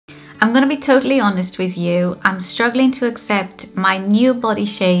I'm going to be totally honest with you. I'm struggling to accept my new body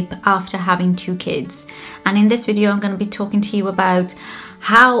shape after having 2 kids. And in this video, I'm going to be talking to you about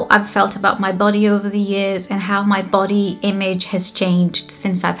how I've felt about my body over the years and how my body image has changed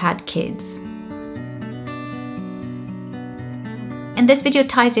since I've had kids. And this video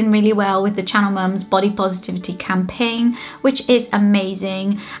ties in really well with the Channel Mum's body positivity campaign, which is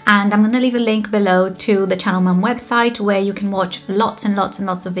amazing. And I'm going to leave a link below to the Channel Mum website where you can watch lots and lots and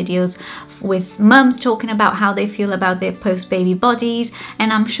lots of videos with mums talking about how they feel about their post-baby bodies.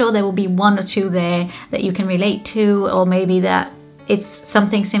 And I'm sure there will be 1 or 2 there that you can relate to, or maybe that it's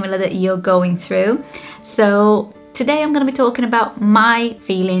something similar that you're going through. So today I'm going to be talking about my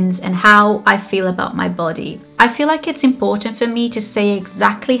feelings and how I feel about my body. I feel like it's important for me to say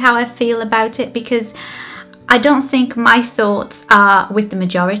exactly how I feel about it because I don't think my thoughts are with the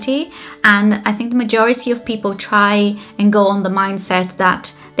majority, and I think the majority of people try and go on the mindset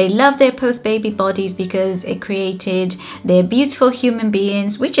that they love their post-baby bodies because it created their beautiful human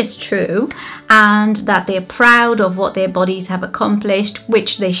beings, which is true, and that they're proud of what their bodies have accomplished,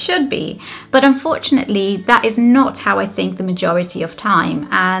 which they should be. But unfortunately, that is not how I think the majority of time,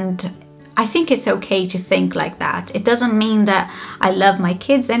 and I think it's okay to think like that. It doesn't mean that I love my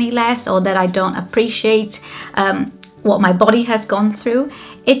kids any less or that I don't appreciate what my body has gone through.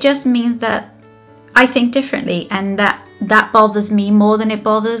 It just means that I think differently, and that bothers me more than it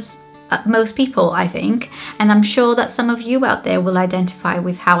bothers most people, I think. And I'm sure that some of you out there will identify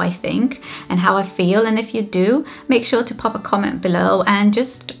with how I think and how I feel. And if you do, make sure to pop a comment below and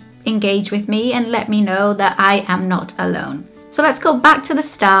just engage with me and let me know that I am not alone. So let's go back to the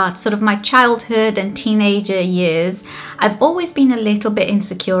start, sort of my childhood and teenager years. I've always been a little bit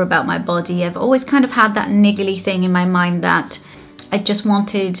insecure about my body. I've always kind of had that niggly thing in my mind that I just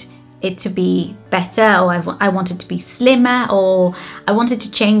wanted it to be better, or I wanted to be slimmer, or I wanted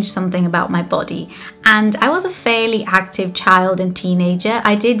to change something about my body. And I was a fairly active child and teenager.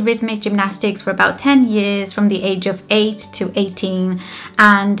 I did rhythmic gymnastics for about 10 years from the age of 8 to 18,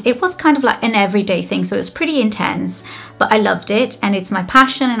 and it was kind of like an everyday thing, so it was pretty intense, but I loved it and it's my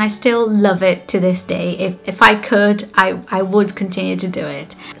passion and I still love it to this day. If I could, I would continue to do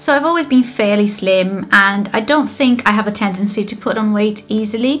it. So I've always been fairly slim, and I don't think I have a tendency to put on weight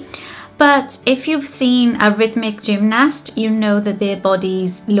easily. But if you've seen a rhythmic gymnast, you know that their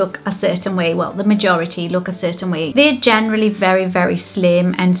bodies look a certain way. Well, the majority look a certain way. They're generally very, very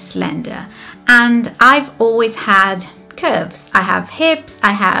slim and slender. And I've always had curves. I have hips,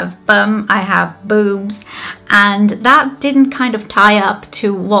 I have bum, I have boobs, and that didn't kind of tie up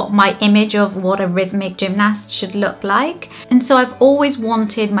to what my image of what a rhythmic gymnast should look like. And so I've always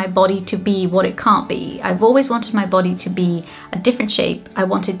wanted my body to be what it can't be. I've always wanted my body to be a different shape. I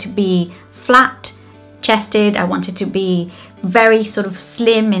wanted to be flat chested, I wanted to be very sort of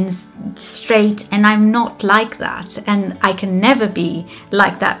slim and straight, and I'm not like that, and I can never be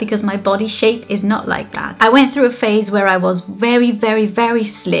like that because my body shape is not like that. I went through a phase where I was very, very, very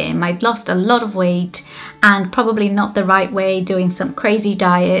slim. I'd lost a lot of weight, and probably not the right way, doing some crazy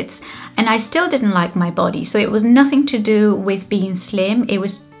diets, and I still didn't like my body. So it was nothing to do with being slim, it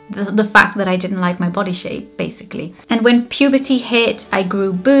was the fact that I didn't like my body shape, basically. And when puberty hit, I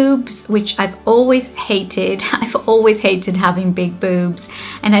grew boobs, which I've always hated. I've always hated having big boobs,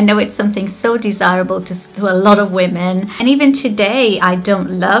 and I know it's something so desirable to a lot of women. And even today, I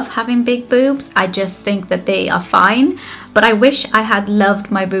don't love having big boobs. I just think that they are fine. But I wish I had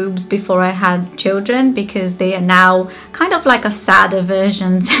loved my boobs before I had children, because they are now kind of like a sadder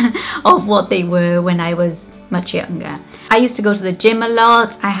version of what they were when I was much younger. I used to go to the gym a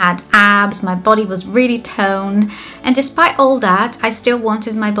lot, I had abs, my body was really toned, and despite all that, I still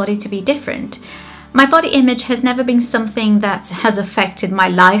wanted my body to be different. My body image has never been something that has affected my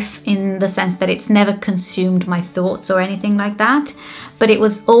life in the sense that it's never consumed my thoughts or anything like that, but it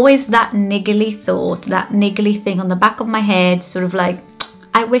was always that niggly thought, that niggly thing on the back of my head, sort of like,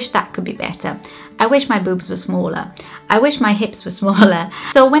 I wish that could be better. I wish my boobs were smaller. I wish my hips were smaller.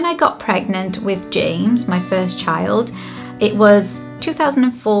 So when I got pregnant with James, my first child, it was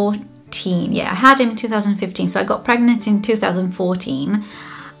 2014. Yeah, I had him in 2015. So I got pregnant in 2014.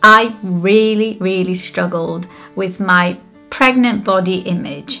 I really, really struggled with my pregnant body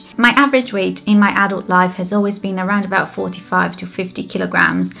image. My average weight in my adult life has always been around about 45 to 50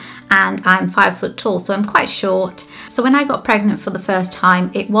 kilograms, and I'm 5 foot tall, so I'm quite short. So when I got pregnant for the first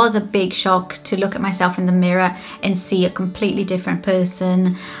time, it was a big shock to look at myself in the mirror and see a completely different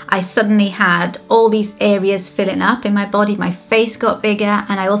person. I suddenly had all these areas filling up in my body. My face got bigger,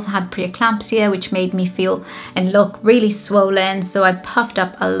 and I also had preeclampsia, which made me feel and look really swollen, so I puffed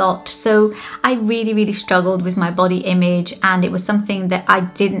up a lot. So I really, really struggled with my body image, and it was something that I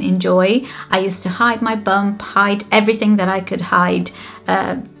didn't enjoy. I used to hide my bump, hide everything that I could hide,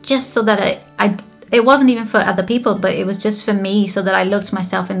 just so that it wasn't even for other people, but it was just for me, so that I looked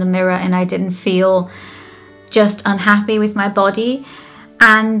myself in the mirror and I didn't feel just unhappy with my body.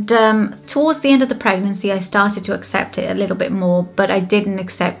 And towards the end of the pregnancy, I started to accept it a little bit more, but I didn't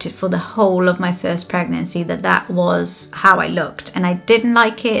accept it for the whole of my first pregnancy, that was how I looked, and I didn't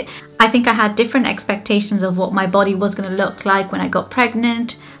like it. I think I had different expectations of what my body was going to look like when I got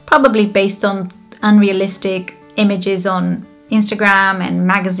pregnant, probably based on unrealistic images on Instagram and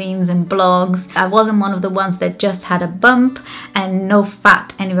magazines and blogs. I wasn't one of the ones that just had a bump and no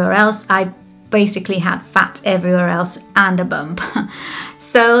fat anywhere else. I basically had fat everywhere else and a bump.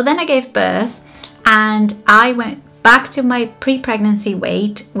 So then I gave birth and I went back to my pre-pregnancy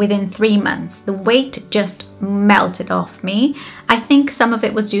weight within 3 months. The weight just melted off me. I think some of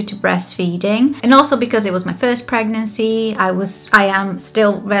it was due to breastfeeding, and also because it was my first pregnancy. I am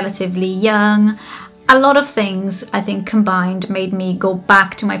still relatively young. A lot of things, I think, combined made me go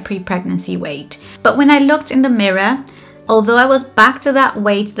back to my pre-pregnancy weight. But when I looked in the mirror, although I was back to that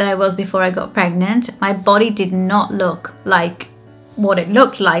weight that I was before I got pregnant, my body did not look like what it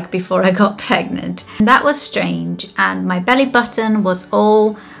looked like before I got pregnant. And that was strange. And my belly button was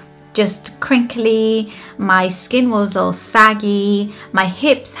all just crinkly, my skin was all saggy, my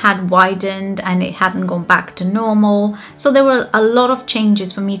hips had widened and it hadn't gone back to normal. So there were a lot of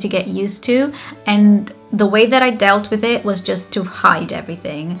changes for me to get used to, and the way that I dealt with it was just to hide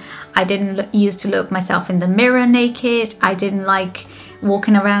everything. I didn't used to look myself in the mirror naked. I didn't like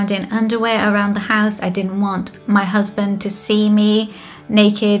walking around in underwear around the house. I didn't want my husband to see me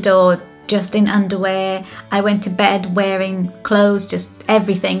naked or just in underwear. I went to bed wearing clothes, just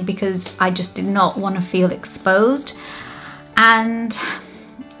everything, because I just did not want to feel exposed. And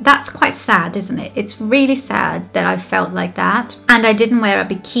that's quite sad, isn't it? It's really sad that I felt like that. And I didn't wear a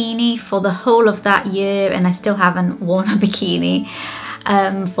bikini for the whole of that year, and I still haven't worn a bikini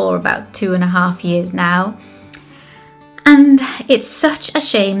for about 2.5 years now. And it's such a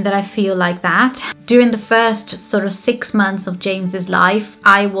shame that I feel like that. During the first sort of 6 months of James's life,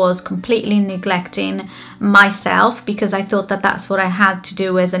 I was completely neglecting myself, because I thought that that's what I had to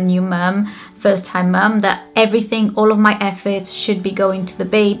do as a new mum, first time mum, that everything, all of my efforts should be going to the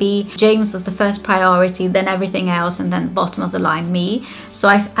baby. James was the first priority, then everything else, and then bottom of the line, me. So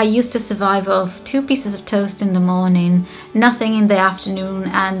I used to survive off 2 pieces of toast in the morning, nothing in the afternoon,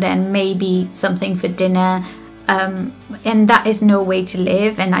 and then maybe something for dinner. And that is no way to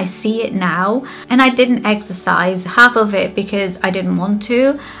live, and I see it now. And I didn't exercise, half of it because I didn't want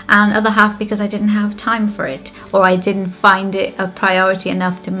to, and other half because I didn't have time for it, or I didn't find it a priority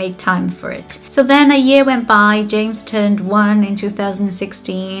enough to make time for it. So then a year went by, James turned 1 in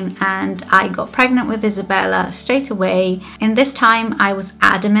 2016, and I got pregnant with Isabella straight away. And this time I was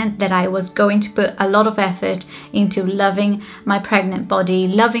adamant that I was going to put a lot of effort into loving my pregnant body,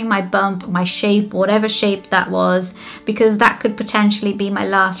 loving my bump, my shape, whatever shape that was, because that could potentially be my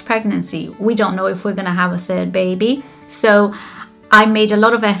last pregnancy. We don't know if we're going to have a third baby. So I made a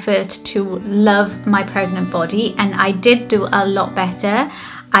lot of effort to love my pregnant body, and I did do a lot better.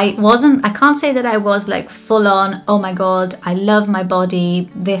 I can't say that I was like full on, oh my god, I love my body,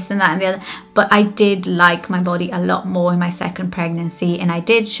 this and that and the other, but I did like my body a lot more in my second pregnancy, and I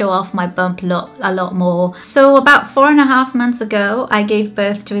did show off my bump a lot more. So about 4.5 months ago, I gave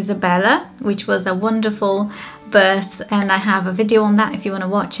birth to Isabella, which was a wonderful birth, and I have a video on that if you want to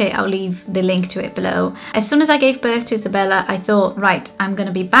watch it. I'll leave the link to it below. As soon as I gave birth to Isabella, I thought, right, I'm going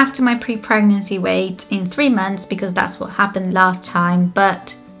to be back to my pre-pregnancy weight in 3 months, because that's what happened last time.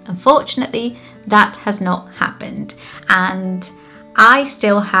 But unfortunately, that has not happened, and I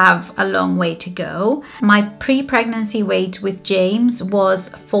still have a long way to go. My pre-pregnancy weight with James was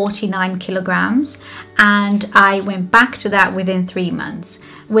 49 kilograms, and I went back to that within 3 months.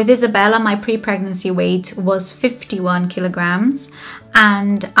 With Isabella, my pre-pregnancy weight was 51 kilograms,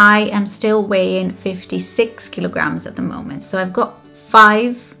 and I am still weighing 56 kilograms at the moment. So I've got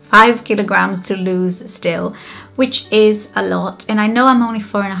 5 kilograms to lose still, which is a lot. And I know I'm only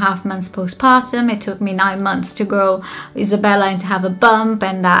 4.5 months postpartum. It took me 9 months to grow Isabella and to have a bump,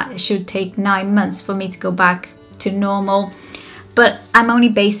 and that should take 9 months for me to go back to normal. But I'm only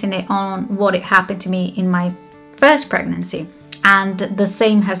basing it on what it happened to me in my first pregnancy, and the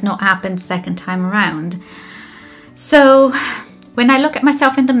same has not happened second time around. So when I look at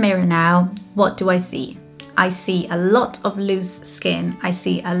myself in the mirror now, what do I see? I see a lot of loose skin. I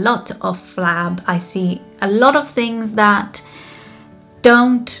see a lot of flab. I see a lot of things that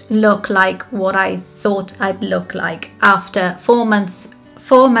don't look like what I thought I'd look like after 4 months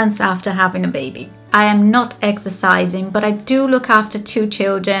after having a baby. I am not exercising, but I do look after 2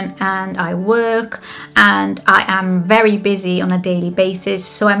 children and I work and I am very busy on a daily basis.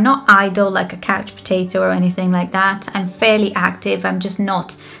 So I'm not idle like a couch potato or anything like that. I'm fairly active. I'm just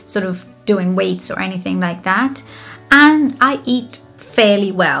not sort of doing weights or anything like that. And I eat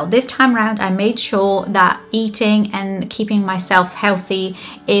fairly well. This time around I made sure that eating and keeping myself healthy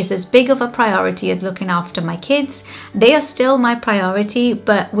is as big of a priority as looking after my kids. They are still my priority,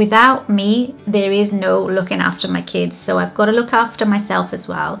 but without me there is no looking after my kids, so I've got to look after myself as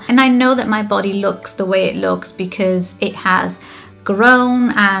well. And I know that my body looks the way it looks because it has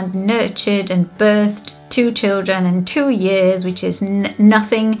grown and nurtured and birthed 2 children in 2 years, which is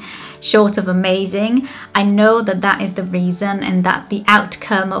nothing short of amazing. I know that that is the reason, and that the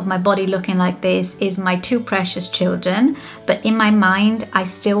outcome of my body looking like this is my 2 precious children. But in my mind, I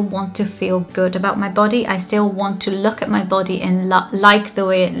still want to feel good about my body. I still want to look at my body and like the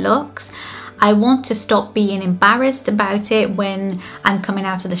way it looks. I want to stop being embarrassed about it when I'm coming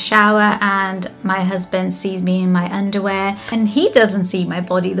out of the shower and my husband sees me in my underwear and he doesn't see my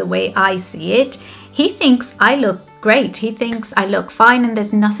body the way I see it. He thinks I look great. He thinks I look fine and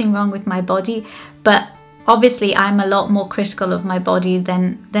there's nothing wrong with my body. But obviously I'm a lot more critical of my body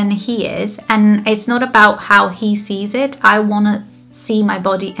than he is. And it's not about how he sees it. I want to see my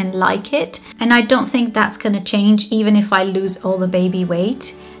body and like it. And I don't think that's going to change even if I lose all the baby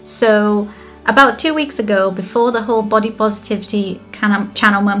weight. So about 2 weeks ago, before the whole body positivity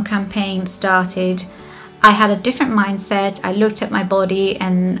channel mum campaign started, I had a different mindset. I looked at my body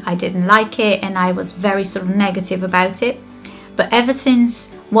and I didn't like it and I was very sort of negative about it. But ever since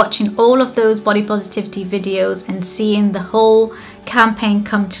watching all of those body positivity videos and seeing the whole campaign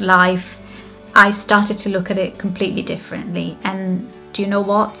come to life, I started to look at it completely differently. And do you know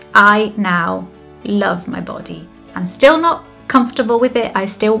what? I now love my body. I'm still not comfortable with it. I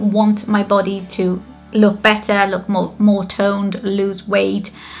still want my body to look better, look more toned, lose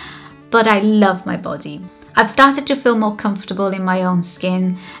weight, but I love my body. I've started to feel more comfortable in my own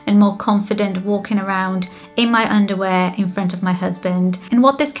skin and more confident walking around in my underwear in front of my husband. And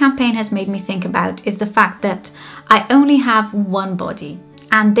what this campaign has made me think about is the fact that I only have one body,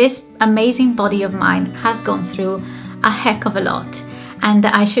 and this amazing body of mine has gone through a heck of a lot, and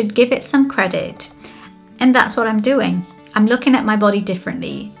that I should give it some credit. And that's what I'm doing. I'm looking at my body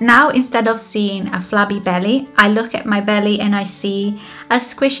differently. Now, instead of seeing a flabby belly, I look at my belly and I see a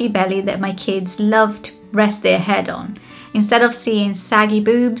squishy belly that my kids love to rest their head on. Instead of seeing saggy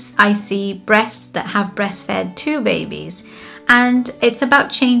boobs, I see breasts that have breastfed 2 babies. And it's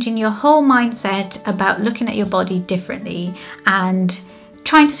about changing your whole mindset about looking at your body differently and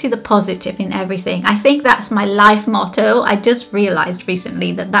trying to see the positive in everything. I think that's my life motto. I just realized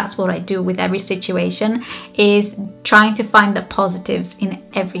recently that that's what I do with every situation, is trying to find the positives in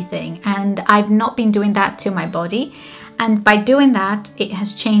everything. And I've not been doing that to my body. And by doing that, it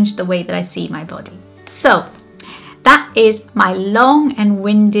has changed the way that I see my body. So that is my long and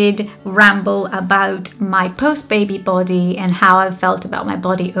winded ramble about my post-baby body and how I've felt about my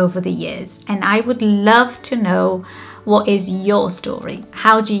body over the years. And I would love to know, what is your story?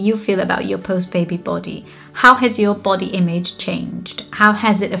 How do you feel about your post-baby body? How has your body image changed? How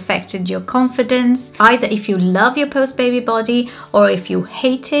has it affected your confidence? Either if you love your post-baby body, or if you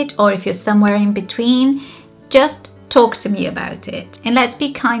hate it, or if you're somewhere in between, just talk to me about it. And let's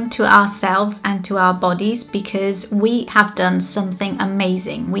be kind to ourselves and to our bodies, because we have done something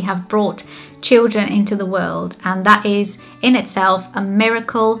amazing. We have brought children into the world, and that is in itself a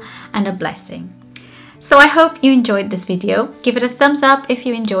miracle and a blessing. So I hope you enjoyed this video. Give it a thumbs up if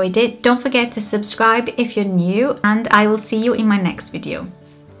you enjoyed it. Don't forget to subscribe if you're new, and I will see you in my next video.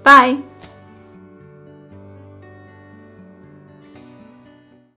 Bye!